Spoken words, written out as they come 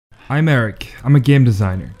I'm Eric, I'm a game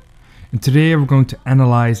designer, and today we're going to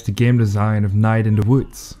analyze the game design of Night in the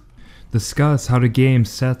Woods, discuss how the game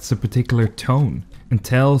sets a particular tone and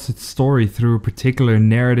tells its story through a particular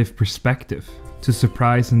narrative perspective to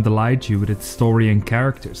surprise and delight you with its story and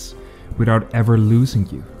characters without ever losing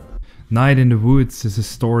you. Night in the Woods is a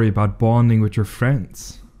story about bonding with your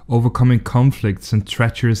friends, overcoming conflicts and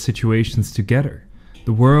treacherous situations together.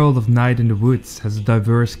 The world of Night in the Woods has a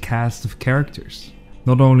diverse cast of characters.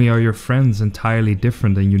 Not only are your friends entirely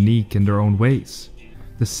different and unique in their own ways,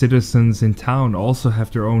 the citizens in town also have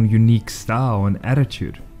their own unique style and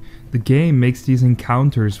attitude. The game makes these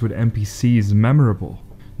encounters with NPCs memorable.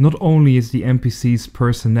 Not only is the NPC's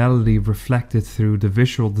personality reflected through the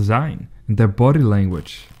visual design and their body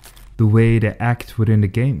language, the way they act within the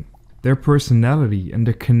game, their personality and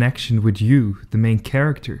their connection with you, the main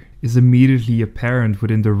character, is immediately apparent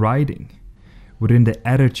within the writing, within the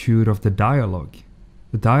attitude of the dialogue.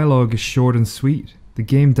 The dialogue is short and sweet. The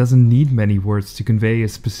game doesn't need many words to convey a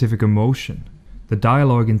specific emotion. The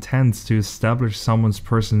dialogue intends to establish someone's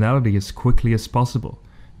personality as quickly as possible,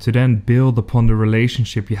 to then build upon the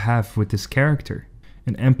relationship you have with this character,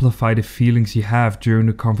 and amplify the feelings you have during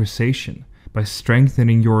the conversation by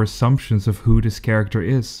strengthening your assumptions of who this character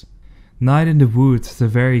is. Night in the Woods has a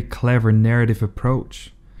very clever narrative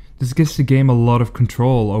approach. This gives the game a lot of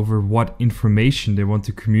control over what information they want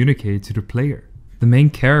to communicate to the player. The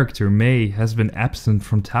main character, May, has been absent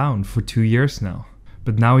from town for 2 years now,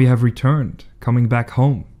 but now you have returned, coming back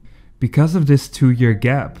home. Because of this 2-year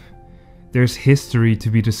gap, there's history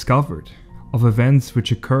to be discovered, of events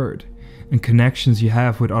which occurred, and connections you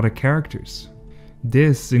have with other characters.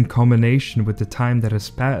 This, in combination with the time that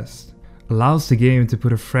has passed, allows the game to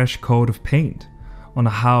put a fresh coat of paint on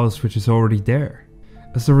a house which is already there.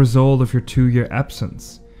 As a result of your 2-year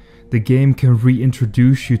absence, the game can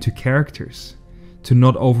reintroduce you to characters, to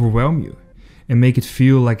not overwhelm you and make it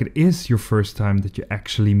feel like it is your first time that you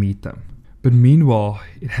actually meet them. But meanwhile,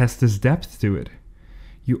 it has this depth to it.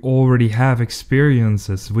 You already have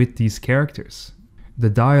experiences with these characters.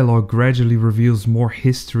 The dialogue gradually reveals more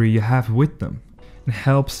history you have with them and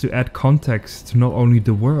helps to add context to not only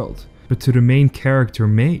the world, but to the main character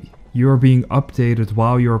May. You are being updated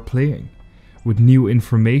while you are playing with new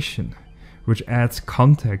information, which adds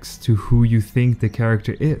context to who you think the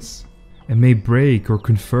character is, and may break or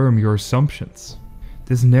confirm your assumptions.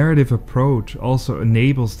 This narrative approach also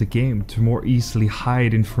enables the game to more easily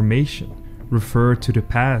hide information, refer to the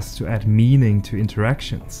past to add meaning to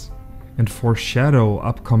interactions, and foreshadow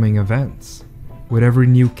upcoming events. With every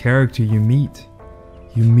new character you meet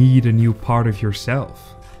a new part of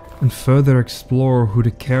yourself, and further explore who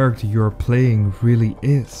the character you are playing really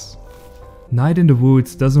is. Night in the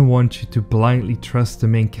Woods doesn't want you to blindly trust the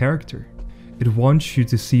main character. It wants you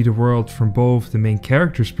to see the world from both the main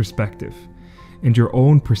character's perspective and your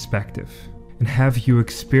own perspective, and have you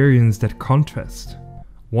experience that contrast.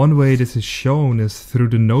 One way this is shown is through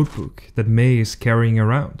the notebook that May is carrying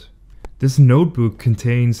around. This notebook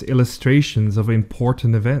contains illustrations of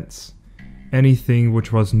important events, anything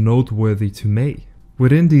which was noteworthy to May.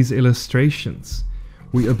 Within these illustrations,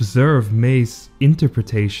 we observe May's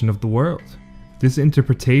interpretation of the world. This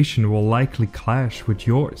interpretation will likely clash with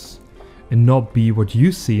yours, and not be what you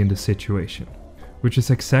see in the situation, which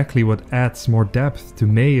is exactly what adds more depth to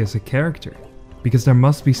May as a character, because there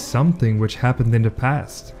must be something which happened in the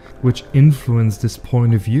past which influenced this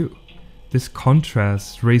point of view. This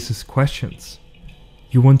contrast raises questions.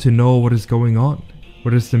 You want to know what is going on,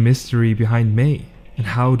 what is the mystery behind May, and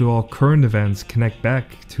how do all current events connect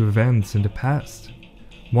back to events in the past.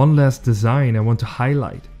 One last design I want to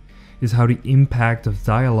highlight is how the impact of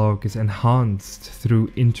dialogue is enhanced through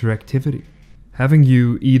interactivity. Having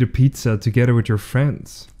you eat a pizza together with your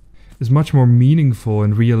friends is much more meaningful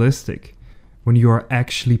and realistic when you are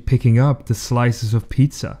actually picking up the slices of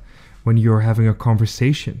pizza when you are having a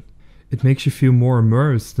conversation. It makes you feel more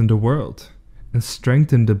immersed in the world and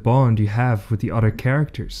strengthen the bond you have with the other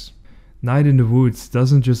characters. Night in the Woods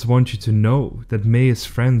doesn't just want you to know that May is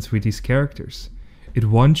friends with these characters. It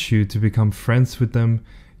wants you to become friends with them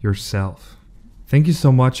yourself. Thank you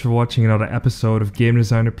so much for watching another episode of Game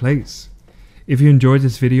Designer Plays. If you enjoyed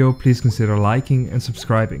this video, please consider liking and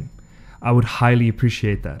subscribing. I would highly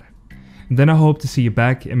appreciate that. And then I hope to see you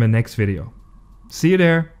back in my next video. See you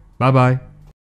there. Bye bye.